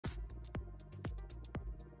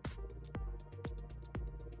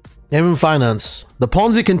MMfinance. The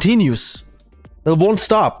Ponzi continues. It won't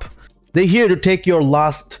stop. They're here to take your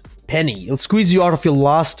last penny. It'll squeeze you out of your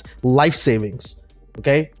last life savings.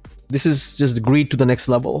 Okay? This is just greed to the next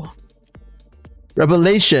level.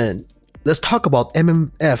 Revelation. Let's talk about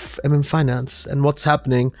MMfinance, and what's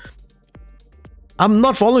happening. I'm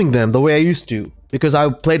not following them the way I used to because I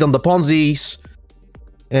played on the Ponzi's,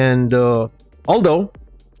 and although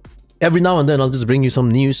every now and then I'll just bring you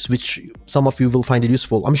some news which some of you will find it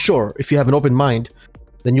useful. I'm sure if you have an open mind,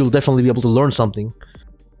 then you'll definitely be able to learn something.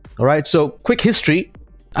 All right, so quick history.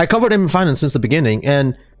 I covered MMfinance since the beginning,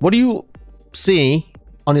 and what do you see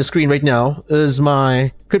on your screen right now is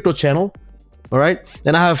my crypto channel. All right,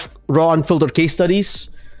 and I have raw unfiltered case studies.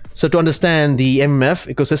 So to understand the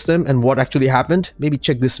MMF ecosystem and what actually happened, maybe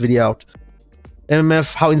check this video out.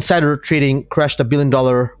 MMF, how insider trading crashed a $1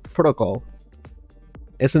 billion protocol.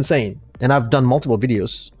 It's insane. And I've done multiple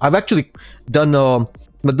videos. I've actually done,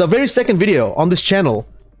 the very second video on this channel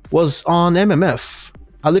was on MMF.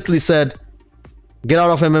 I literally said, get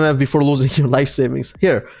out of MMF before losing your life savings.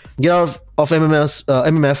 Here, get out of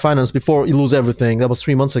MMF finance before you lose everything. That was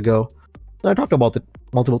 3 months ago. I talked about it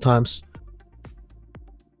multiple times.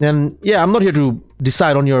 And yeah, I'm not here to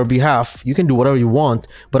decide on your behalf. You can do whatever you want,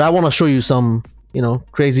 but I want to show you some,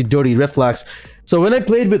 crazy, dirty red flags. So when I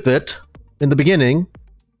played with it in the beginning,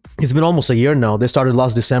 it's been almost a year now. They started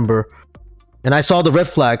last December. And I saw the red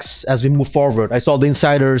flags as we move forward. I saw the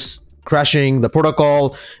insiders crashing, the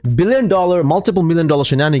protocol, multiple $1 million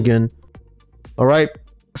shenanigan. All right.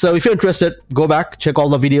 So if you're interested, go back, check all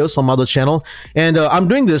the videos on my other channel. And I'm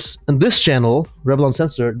doing this in this channel, Rebel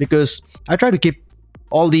Uncensored, because I try to keep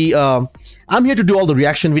all the I'm here to do all the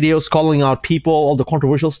reaction videos, calling out people, all the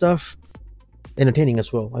controversial stuff, entertaining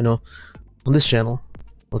as well, I know, on this channel.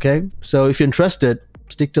 Okay, so if you're interested,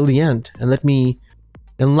 stick till the end and let me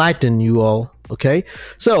enlighten you all. Okay,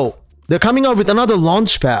 so they're coming out with another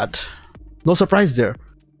launchpad. No surprise there.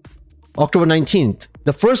 October 19th,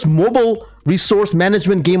 the first mobile resource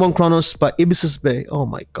management game on Chronos by Ibis Bay. Oh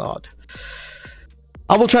my god,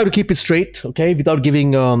 I will try to keep it straight, okay, without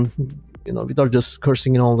giving without just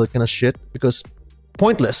cursing and all that kind of shit, because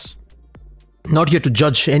pointless. Not here to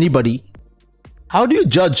judge anybody. How do you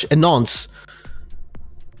judge a nonce?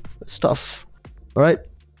 Stuff. All right.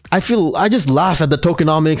 I just laugh at the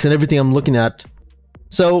tokenomics and everything I'm looking at.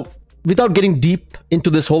 So without getting deep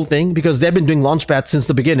into this whole thing, because they've been doing launchpads since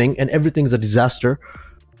the beginning and everything's a disaster.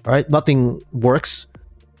 All right. Nothing works.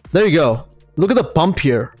 There you go. Look at the pump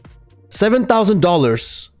here.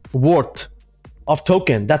 $7,000 worth of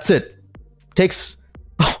token. That's it. Takes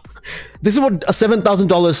this is what a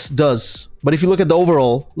 $7,000 does. But if you look at the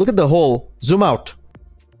overall, look at the whole, zoom out,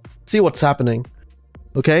 see what's happening.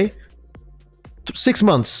 Okay, 6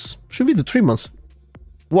 months, should be the 3 months.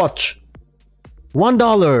 Watch,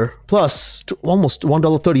 $1 plus to almost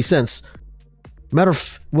 $1.30. Matter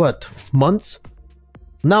of what, months?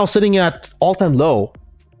 Now sitting at all-time low.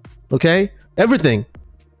 Okay, everything.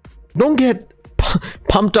 Don't get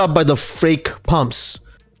pumped up by the fake pumps.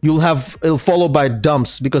 It'll follow by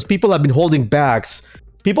dumps because people have been holding bags.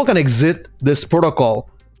 People can exit this protocol,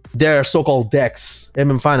 their so-called DEX,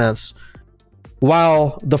 MMfinance,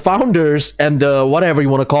 while the founders and the whatever you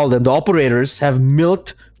want to call them, the operators, have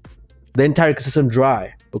milked the entire ecosystem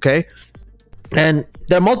dry. Okay, and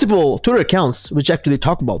there are multiple Twitter accounts which actually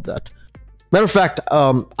talk about that. Matter of fact,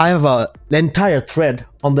 I have an entire thread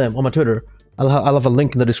on them on my Twitter. I'll have a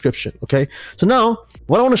link in the description. Okay, so now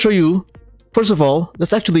what I want to show you. First of all,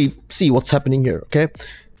 let's actually see what's happening here, okay?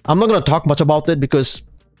 I'm not going to talk much about it because,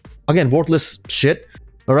 again, worthless shit,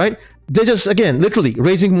 all right? They're just, again, literally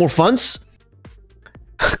raising more funds.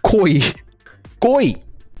 Koi.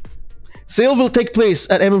 Sale will take place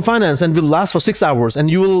at MMfinance and will last for 6 hours,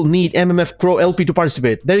 and you will need MMF Crow LP to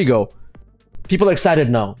participate. There you go. People are excited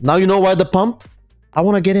now. Now you know why the pump? I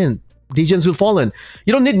want to get in. Degens will fall in.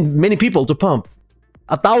 You don't need many people to pump.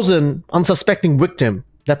 1,000 unsuspecting victim.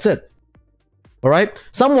 That's it. All right,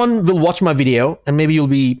 someone will watch my video and maybe you'll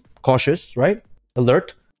be cautious, right?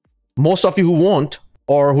 Alert. Most of you who won't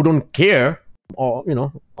or who don't care, or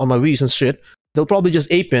on my views and shit, they'll probably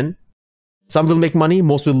just ape in. Some will make money,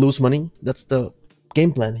 most will lose money. That's the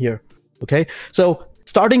game plan here. Okay, so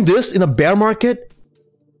starting this in a bear market,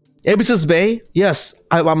 Abyssus Bay, yes,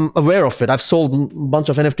 I'm aware of it. I've sold a bunch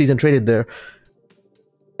of NFTs and traded there.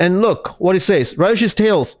 And look what it says. Rayoshi's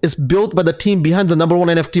Tales is built by the team behind the #1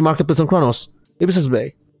 NFT marketplace on Chronos. Abyssus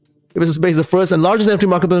Bay. Abyssus Bay is the first and largest NFT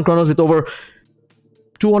marketplace in Chronos with over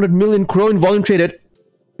 200 million Crow in volume traded.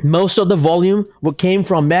 Most of the volume came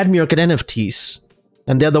from Meerkat NFTs,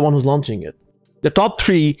 and they're the one who's launching it. The top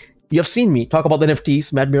three, you have seen me talk about the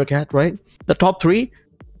NFTs, Meerkat, right? The top three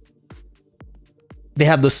they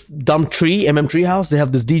have this dumb tree, tree house, they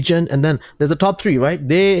have this degen, and then there's the top three, right?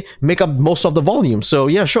 They make up most of the volume. So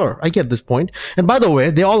yeah, sure, I get this point. And by the way,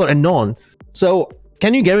 they all are anon. So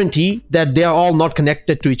can you guarantee that they are all not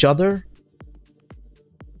connected to each other?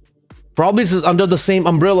 Probably this is under the same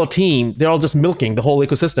umbrella team. They're all just milking the whole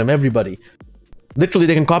ecosystem, everybody. Literally,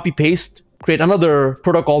 they can copy paste, create another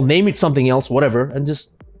protocol, name it something else, whatever, and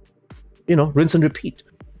just, you know, rinse and repeat.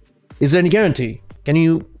 Is there any guarantee? Can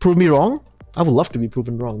you prove me wrong? I would love to be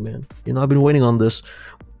proven wrong, man. You know, I've been waiting on this.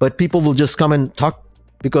 But people will just come and talk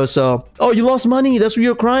because, oh, you lost money. That's why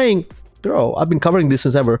you're crying. Bro, I've been covering this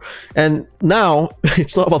since ever. And now,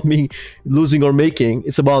 it's not about me losing or making.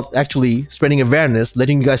 It's about actually spreading awareness,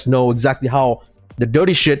 letting you guys know exactly how the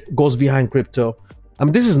dirty shit goes behind crypto. I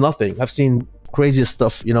mean, this is nothing. I've seen craziest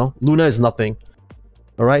stuff, you know? Luna is nothing.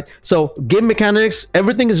 All right? So, game mechanics,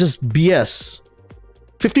 everything is just BS.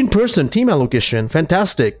 15% team allocation.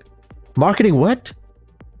 Fantastic. Marketing, what?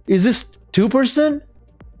 Is this 2%?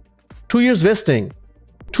 2 years vesting.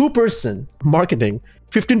 2% marketing.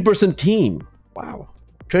 15% team. Wow.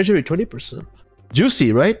 Treasury, 20%.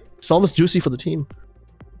 Juicy, right? It's almost juicy for the team.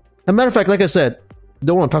 As a matter of fact, like I said,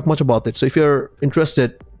 don't want to talk much about it. So if you're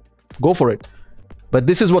interested, go for it. But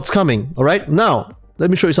this is what's coming, all right? Now,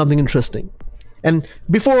 let me show you something interesting. And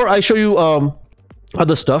before I show you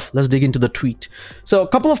other stuff, let's dig into the tweet. So a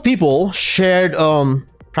couple of people shared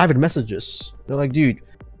private messages. They're like, dude,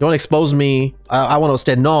 don't expose me. I want to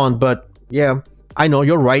stand on, but yeah, I know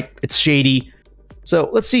you're right. It's shady. So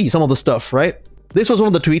let's see some of the stuff, right? This was one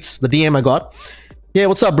of the tweets, the DM I got. Yeah,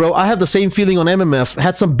 what's up, bro? I have the same feeling on MMF.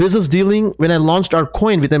 Had some business dealing when I launched our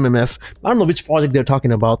coin with MMF. I don't know which project they're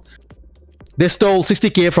talking about. They stole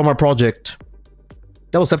 60K from our project.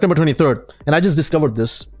 That was September 23rd. And I just discovered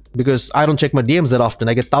this because I don't check my DMs that often.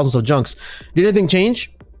 I get thousands of junks. Did anything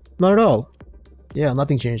change? Not at all. Yeah,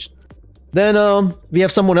 nothing changed. Then we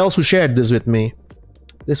have someone else who shared this with me.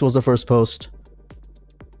 This was the first post.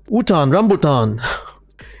 Utan, Rambutan,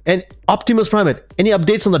 and Optimus Primate. Any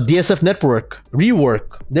updates on the DSF network?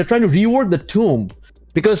 Rework. They're trying to rework the tomb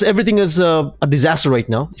because everything is a disaster right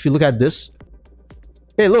now. If you look at this.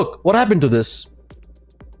 Hey, look, what happened to this?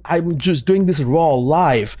 I'm just doing this raw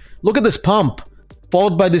live. Look at this pump,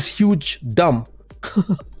 followed by this huge dump.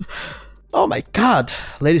 Oh my god,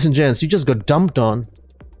 ladies and gents, you just got dumped on.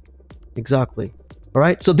 Exactly. All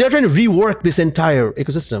right, so they're trying to rework this entire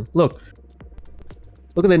ecosystem. Look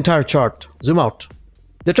at the entire chart. Zoom out.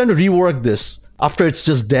 They're trying to rework this after it's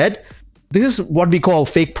just dead. This is what we call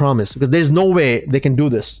fake promise because there's no way they can do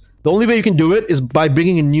this. The only way you can do it is by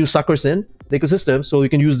bringing in new suckers in the ecosystem so you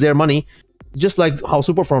can use their money, just like how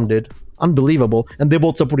Superfarm did. Unbelievable. And they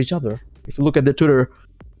both support each other. If you look at their Twitter,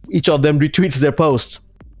 each of them retweets their post.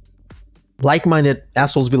 Like-minded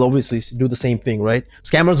assholes will obviously do the same thing, right?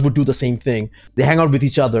 Scammers would do the same thing. They hang out with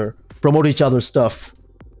each other, promote each other's stuff.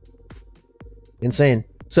 Insane.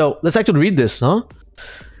 So let's actually read this, huh?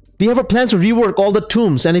 We have our plans to rework all the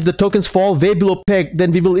tombs, and if the tokens fall way below peg,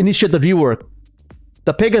 then we will initiate the rework.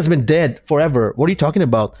 The peg has been dead forever. What are you talking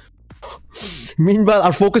about? Meanwhile,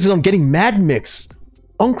 our focus is on getting Mad Mix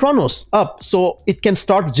on Chronos up so it can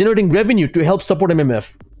start generating revenue to help support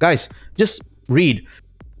MMF. Guys, just read.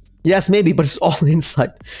 Yes, maybe, but it's all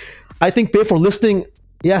inside. I think pay for listing.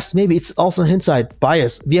 Yes, maybe it's also inside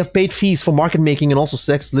bias. We have paid fees for market making and also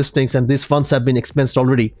sex listings, and these funds have been expensed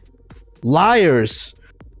already. Liars.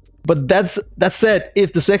 But that said,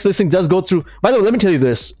 if the sex listing does go through, by the way, let me tell you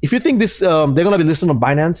this. If you think this they're gonna be listed on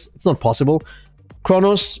Binance, it's not possible.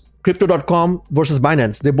 Chronos, Crypto.com versus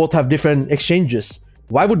Binance. They both have different exchanges.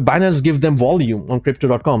 Why would Binance give them volume on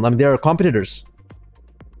Crypto.com? I mean, they are competitors.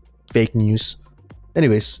 Fake news.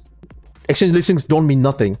 Anyways, exchange listings don't mean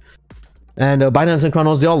nothing. And Binance and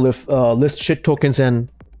Chronos, they all list shit tokens and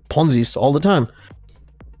Ponzi's all the time.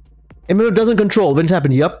 MMF doesn't control when it's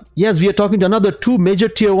happened. Yup. Yes, we are talking to another 2 major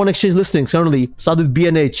tier 1 exchange listings currently. Started with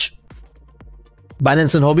BNH.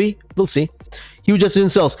 Binance and Hobby. We'll see. Huge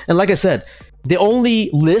just sells. And like I said, they only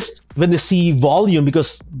list when they see volume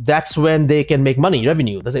because that's when they can make money,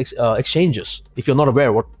 revenue. That's exchanges. If you're not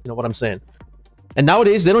aware, what I'm saying. And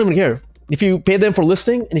nowadays, they don't even care. If you pay them for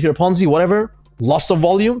listing, and if you're a Ponzi, whatever, loss of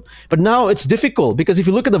volume. But now it's difficult because if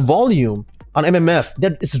you look at the volume on MMF,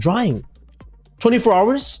 it's drying. 24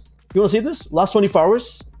 hours. You want to see this? Last 24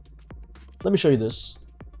 hours? Let me show you this.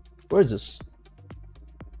 Where is this?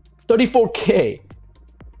 34K.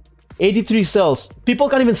 83 sells. People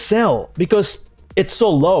can't even sell because it's so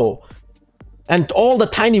low. And all the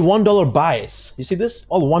tiny $1 buys. You see this?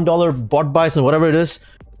 All $1 bot buys and whatever it is.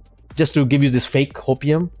 Just to give you this fake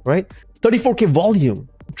hopium, right? 34K volume.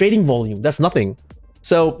 Trading volume. That's nothing.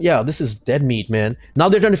 So yeah, this is dead meat, man. Now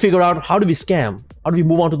they're trying to figure out how do we scam? How do we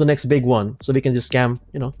move on to the next big one so we can just scam,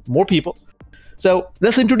 more people? So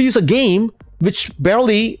let's introduce a game which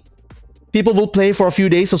barely people will play for a few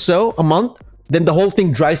days or so, a month. Then the whole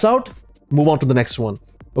thing dries out. Move on to the next one.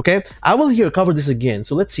 Okay, I will here cover this again.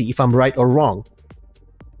 So let's see if I'm right or wrong.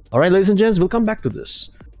 All right, ladies and gents, we'll come back to this.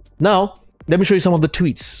 Now, let me show you some of the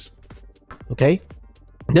tweets. Okay,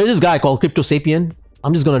 there's this guy called Crypto Sapien.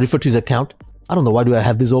 I'm just gonna refer to his account. I don't know why do I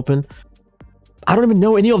have this open. I don't even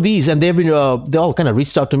know any of these, and they've been they all kind of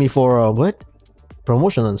reached out to me for what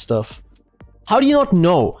promotion and stuff. How do you not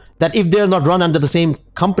know that if they're not run under the same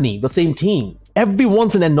company, the same team, every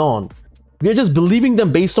once and anon, we're just believing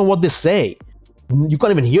them based on what they say? You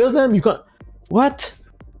can't even hear them. You can't. What?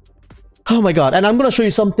 Oh my god! And I'm gonna show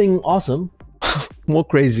you something awesome, more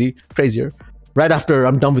crazier. Right after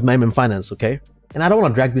I'm done with my MMfinance, okay? And I don't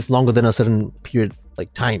want to drag this longer than a certain period,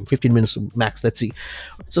 like time, 15 minutes max. Let's see.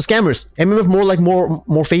 So scammers, MMF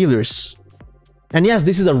more failures. And yes,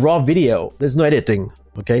 this is a raw video. There's no editing,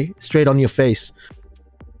 okay? Straight on your face.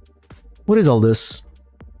 What is all this?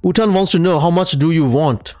 Utan wants to know, how much do you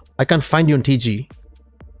want? I can't find you on TG.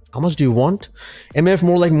 How much do you want? MF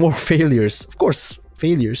more failures. Of course,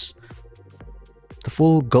 failures. The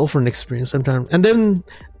full girlfriend experience sometimes. And then,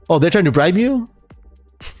 oh, they're trying to bribe you?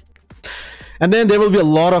 And then there will be a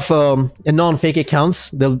lot of anon fake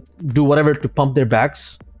accounts. They'll do whatever to pump their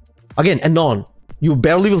backs. Again, anon. You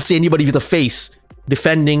barely will see anybody with a face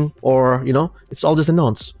defending or, it's all just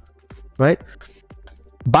anons, right?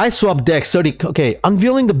 Buy swap dex 30. Okay,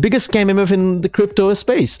 unveiling the biggest scam MF in the crypto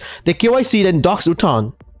space. They KYC'd and doxed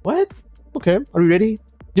Utan. What? Okay, are you ready?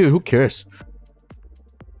 Dude, who cares?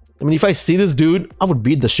 I mean, if I see this dude, I would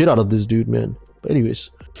beat the shit out of this dude, man. But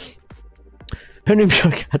anyways. Henry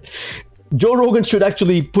Meerkat. Joe Rogan should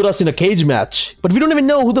actually put us in a cage match. But we don't even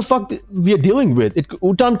know who the fuck we are dealing with.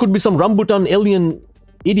 Utan could be some rambutan alien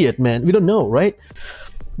idiot, man. We don't know, right?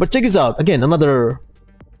 But check this out. Again, another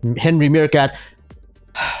Henry Meerkat.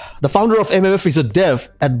 The founder of MMF is a dev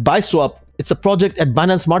at BuySwap. It's a project at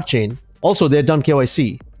Binance Smart Chain. Also, they've done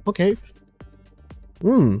KYC. Okay.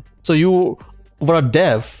 So you were a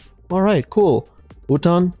dev. All right, cool.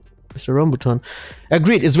 Utan, Mr. Rambutan.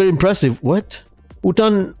 Agreed, it's very impressive. What?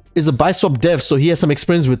 Utan is a BuySwap dev, so he has some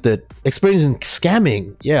experience with it. Experience in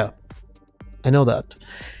scamming. Yeah, I know that.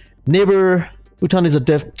 Neighbor, Utan is a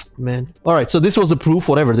dev. Man. All right, so this was the proof,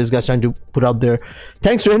 whatever this guy's trying to put out there.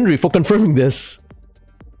 Thanks to Henry for confirming this.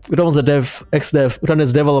 Utan was a dev, ex-dev. Utan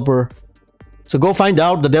is developer. So go find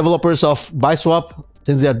out the developers of BuySwap,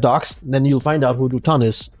 since they are doxxed, then you'll find out who Utan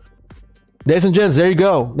is. Ladies and gents, there you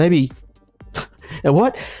go. Maybe. And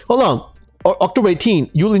what? Hold on. October 18,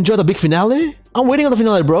 you'll enjoy the big finale? I'm waiting on the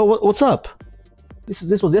finale, bro. What's up?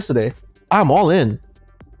 This was yesterday. I'm all in.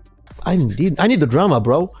 I need the drama,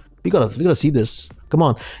 bro. We gotta see this. Come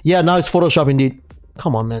on. Yeah, now it's Photoshop indeed.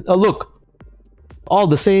 Come on, man. Oh, look. All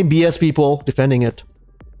the same BS people defending it.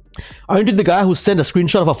 Aren't you the guy who sent a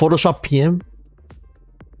screenshot of a Photoshop PM?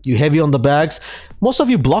 You heavy on the bags? Most of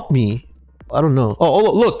you blocked me. I don't know.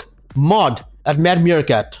 Oh, look. Mod at Mad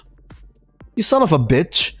Meerkat. You son of a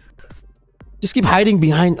bitch. Just keep hiding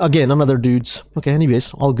behind, again, another dudes. Okay,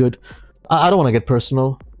 anyways, all good. I don't want to get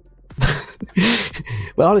personal.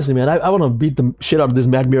 But honestly, man, I want to beat the shit out of these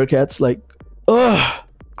Mad Meerkats. Like, ugh.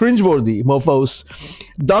 Cringeworthy, mofos.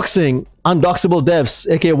 Doxing, undoxable devs,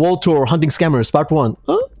 aka World Tour, hunting scammers, part 1.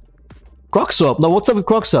 Huh? Crocswap. Now, what's up with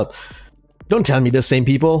Crocswap? Don't tell me the same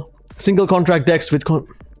people. Single contract decks with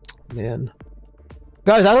man.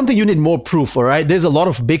 Guys, I don't think you need more proof, alright? There's a lot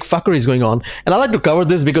of big fuckeries going on. And I like to cover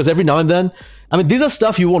this because every now and then, I mean, these are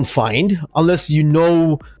stuff you won't find unless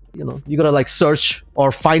you gotta like search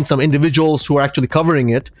or find some individuals who are actually covering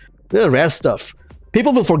it. They're rare stuff.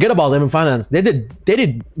 People will forget about them in finance. They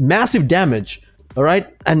did massive damage, alright?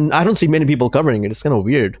 And I don't see many people covering it. It's kind of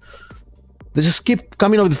weird. They just keep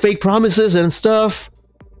coming up with fake promises and stuff.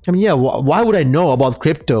 I mean, yeah, why would I know about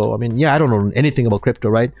crypto? I mean, yeah, I don't know anything about crypto,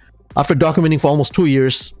 right? After documenting for almost 2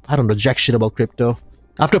 years, I don't know jack shit about crypto.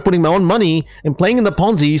 After putting my own money and playing in the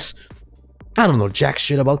Ponzi's, I don't know jack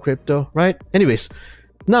shit about crypto, right? Anyways,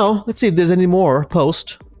 now let's see if there's any more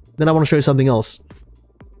post. Then I want to show you something else.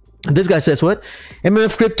 And this guy says what?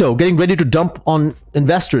 MMF crypto getting ready to dump on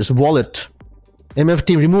investors' wallet. MMF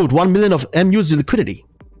team removed 1 million of MU's liquidity.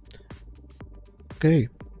 Okay.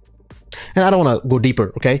 And I don't want to go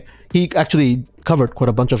deeper, okay? He actually covered quite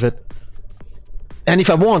a bunch of it. And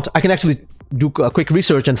if I want, I can actually do a quick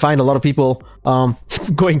research and find a lot of people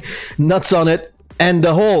going nuts on it. And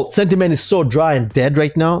the whole sentiment is so dry and dead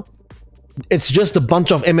right now. It's just a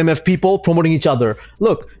bunch of MMF people promoting each other.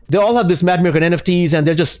 Look, they all have this Mad Meerkat NFTs and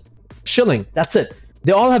they're just chilling. That's it.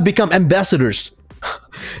 They all have become ambassadors.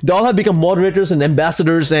 They all have become moderators and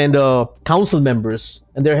ambassadors and council members,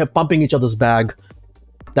 and they're pumping each other's bag.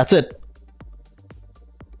 That's it.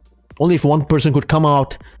 Only if one person could come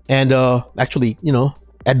out and actually,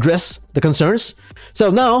 address the concerns.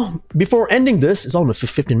 So now, before ending this, it's almost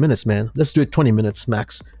 15 minutes, man. Let's do it 20 minutes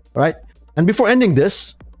max. All right. And before ending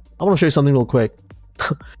this, I want to show you something real quick.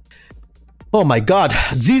 Oh my God,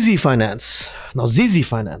 ZZ Finance. Now ZZ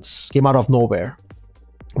Finance came out of nowhere.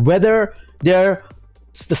 Whether they're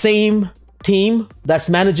the same team that's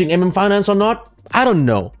managing MMfinance or not, I don't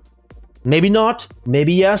know. Maybe not,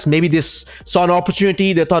 maybe yes, maybe this saw an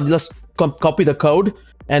opportunity. They thought, let's copy the code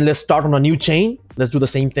and let's start on a new chain. Let's do the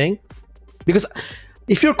same thing. Because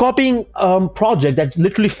if you're copying a project that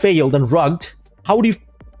literally failed and rugged, how would you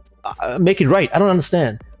make it right? I don't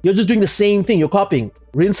understand. You're just doing the same thing. You're copying,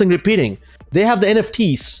 rinsing, repeating. They have the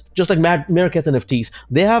NFTs, just like Meerkat NFTs.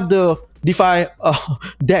 They have the DeFi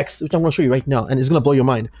DEX, which I'm going to show you right now, and it's going to blow your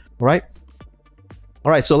mind. All right?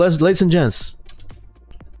 All right, so ladies and gents,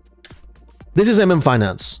 this is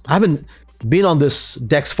MMfinance. I haven't been on this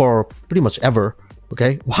DEX for pretty much ever.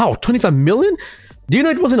 Okay? Wow, 25 million? Do you know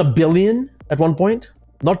it wasn't a billion at one point?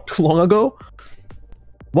 Not too long ago?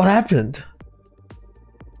 What happened?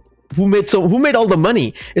 Who made all the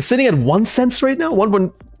money? It's sitting at 1 cent right now?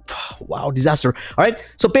 Wow, disaster. All right,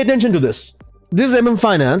 so pay attention to this. This is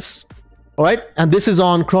MMfinance. All right, and this is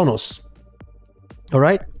on Chronos. All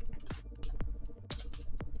right.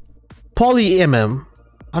 PolyMM.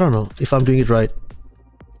 I don't know if I'm doing it right.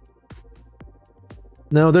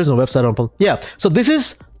 No, there's no website on Poly. Yeah, so this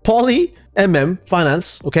is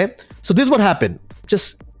MMfinance. Okay, so this is what happened.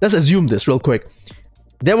 Just let's assume this real quick.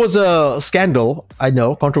 There was a scandal, I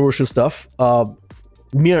know, controversial stuff.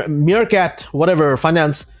 Meerkat, whatever,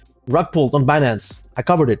 finance, rug pulled on Binance. I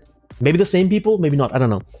covered it. Maybe the same people, maybe not, I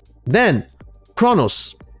don't know. Then,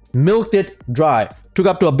 Chronos milked it dry. Took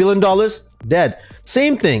up to $1 billion, dead.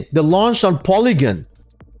 Same thing, they launched on Polygon.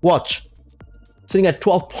 Watch. Sitting at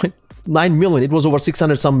 12.9 million. It was over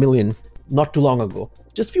 600 some million not too long ago.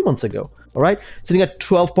 Just a few months ago, all right? Sitting at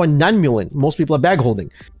 12.9 million. Most people are bag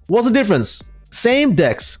holding. What's the difference? Same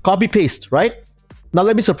DEX, copy paste, right? Now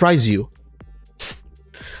let me surprise you.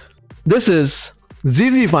 This is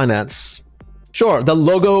ZZ Finance. Sure, the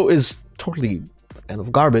logo is totally kind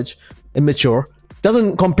of garbage, immature.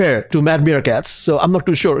 Doesn't compare to Mad Meerkats, so I'm not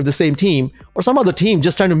too sure if the same team or some other team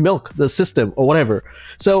just trying to milk the system or whatever.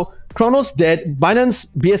 So Chronos dead,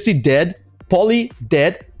 Binance BSC dead, Poly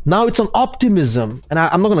dead. Now it's on Optimism, and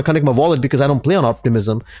I'm not going to connect my wallet because I don't play on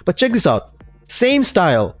Optimism. But check this out, same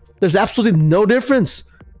style. There's absolutely no difference,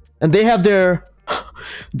 and they have their,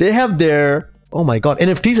 oh my God,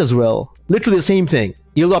 NFTs as well. Literally the same thing.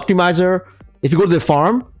 Yield optimizer. If you go to the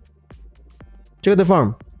farm, check out the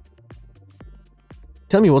farm.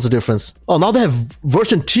 Tell me what's the difference. Oh, now they have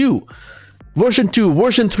version 2, version 2,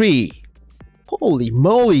 version 3. Holy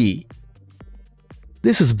moly.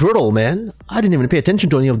 This is brutal, man. I didn't even pay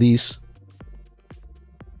attention to any of these.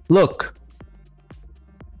 Look.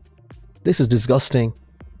 This is disgusting.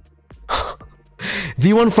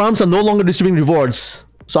 V1 farms are no longer distributing rewards.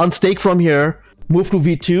 So unstake from here, move to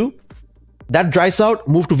V2. That dries out,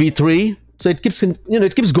 move to V3. So it keeps,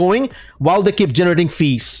 it keeps going while they keep generating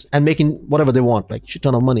fees and making whatever they want, like shit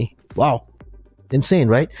ton of money. Wow. Insane,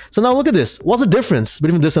 right? So now look at this. What's the difference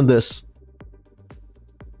between this and this?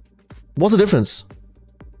 What's the difference?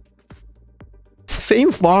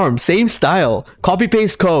 Same farm, same style, copy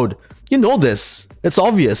paste code. You know this. It's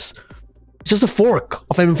obvious. It's just a fork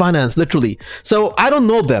of MMfinance, literally. So I don't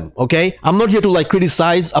know them, okay? I'm not here to like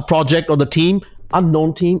criticize a project or the team,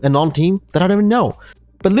 unknown team, a non-team that I don't even know.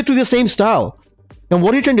 But literally the same style. And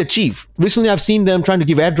what are you trying to achieve? Recently, I've seen them trying to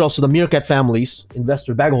give airdrops to the Meerkat families,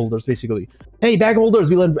 investor bag holders, basically. Hey, bag holders,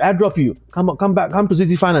 we'll airdrop you. Come to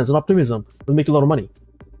ZZ Finance and Optimism. We'll make you a lot of money.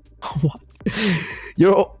 What?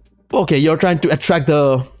 You're trying to attract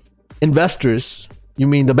the investors. You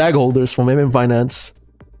mean the bag holders from MMfinance.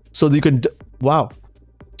 So that you can, wow.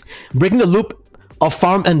 Breaking the loop of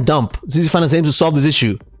farm and dump. ZZ Finance aims to solve this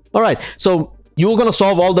issue. All right, so you're going to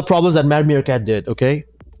solve all the problems that Mad Meerkat did, okay?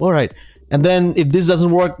 All right. And then if this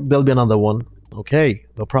doesn't work, there'll be another one. Okay,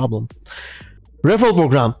 no problem. Referral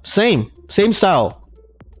program, same style.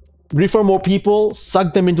 Refer more people,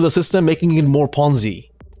 suck them into the system, making it more Ponzi.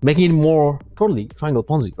 Making it more, totally, triangle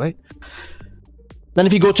Ponzi, right? Then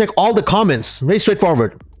if you go check all the comments, very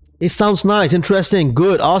straightforward. It sounds nice, interesting,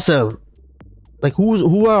 good, awesome. Like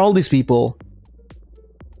who are all these people?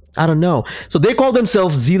 I don't know. So they call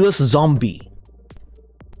themselves Zealous Zombie.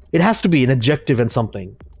 It has to be an adjective and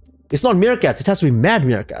something. It's not Meerkat, it has to be Mad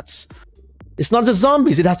Meerkats. It's not just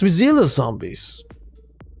zombies, it has to be Zealous Zombies.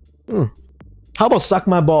 How about suck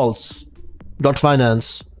my balls?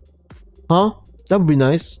 .finance. Huh? That would be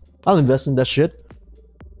nice. I'll invest in that shit.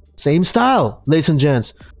 Same style, ladies and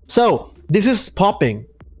gents. So this is popping.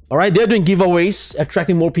 All right, they're doing giveaways,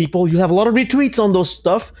 attracting more people. You have a lot of retweets on those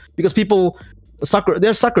stuff because people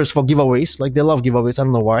they're suckers for giveaways. Like, they love giveaways. I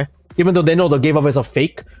don't know why. Even though they know the giveaways are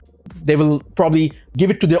fake, they will probably give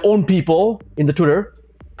it to their own people in the Twitter.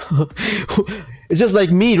 It's just like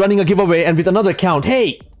me running a giveaway and with another account.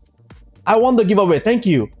 Hey, I won the giveaway. Thank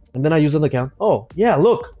you. And then I use another account. Oh yeah,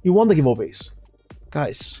 look, you won the giveaways,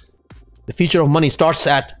 guys. The future of money starts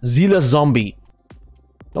at Zealous Zombie.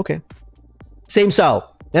 Okay. Same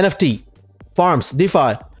style. NFT. Farms.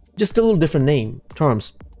 DeFi. Just a little different name.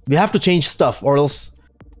 Terms. We have to change stuff or else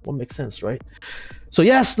it won't make sense, right? So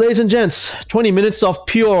yes, ladies and gents, 20 minutes of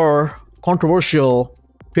pure, controversial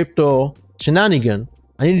crypto shenanigan.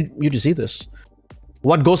 I need you to see this.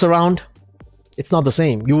 What goes around, it's not the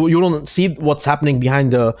same. You don't see what's happening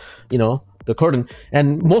behind the, the curtain.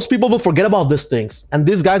 And most people will forget about these things. And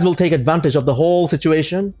these guys will take advantage of the whole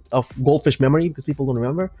situation of goldfish memory because people don't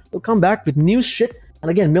remember. They'll come back with new shit and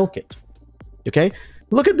again milk it. Okay?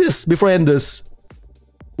 Look at this before I end this.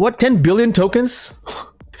 What, 10 billion tokens?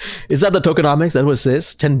 Is that the tokenomics? That what it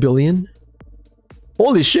says? 10 billion?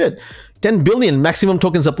 Holy shit. 10 billion maximum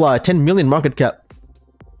token supply. 10 million market cap.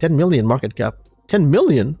 10 million market cap. 10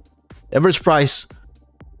 million? Average price.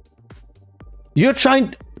 You're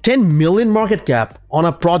trying 10 million market cap on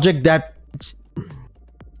a project that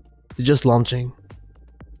is just launching.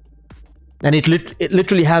 And it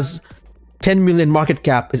literally has 10 million market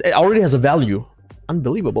cap. It already has a value.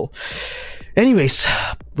 Unbelievable. Anyways,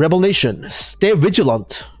 Rebel Nation, stay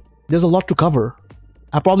vigilant. There's a lot to cover.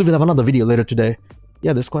 I probably will have another video later today.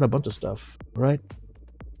 Yeah, there's quite a bunch of stuff, right?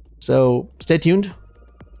 So stay tuned.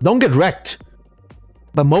 Don't get wrecked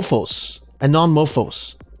by mofos and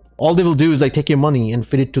non-mofos. All they will do is like take your money and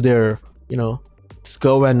fit it to their, just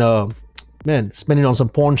go and man, spend it on some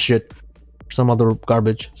porn shit or some other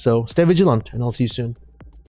garbage. So stay vigilant and I'll see you soon.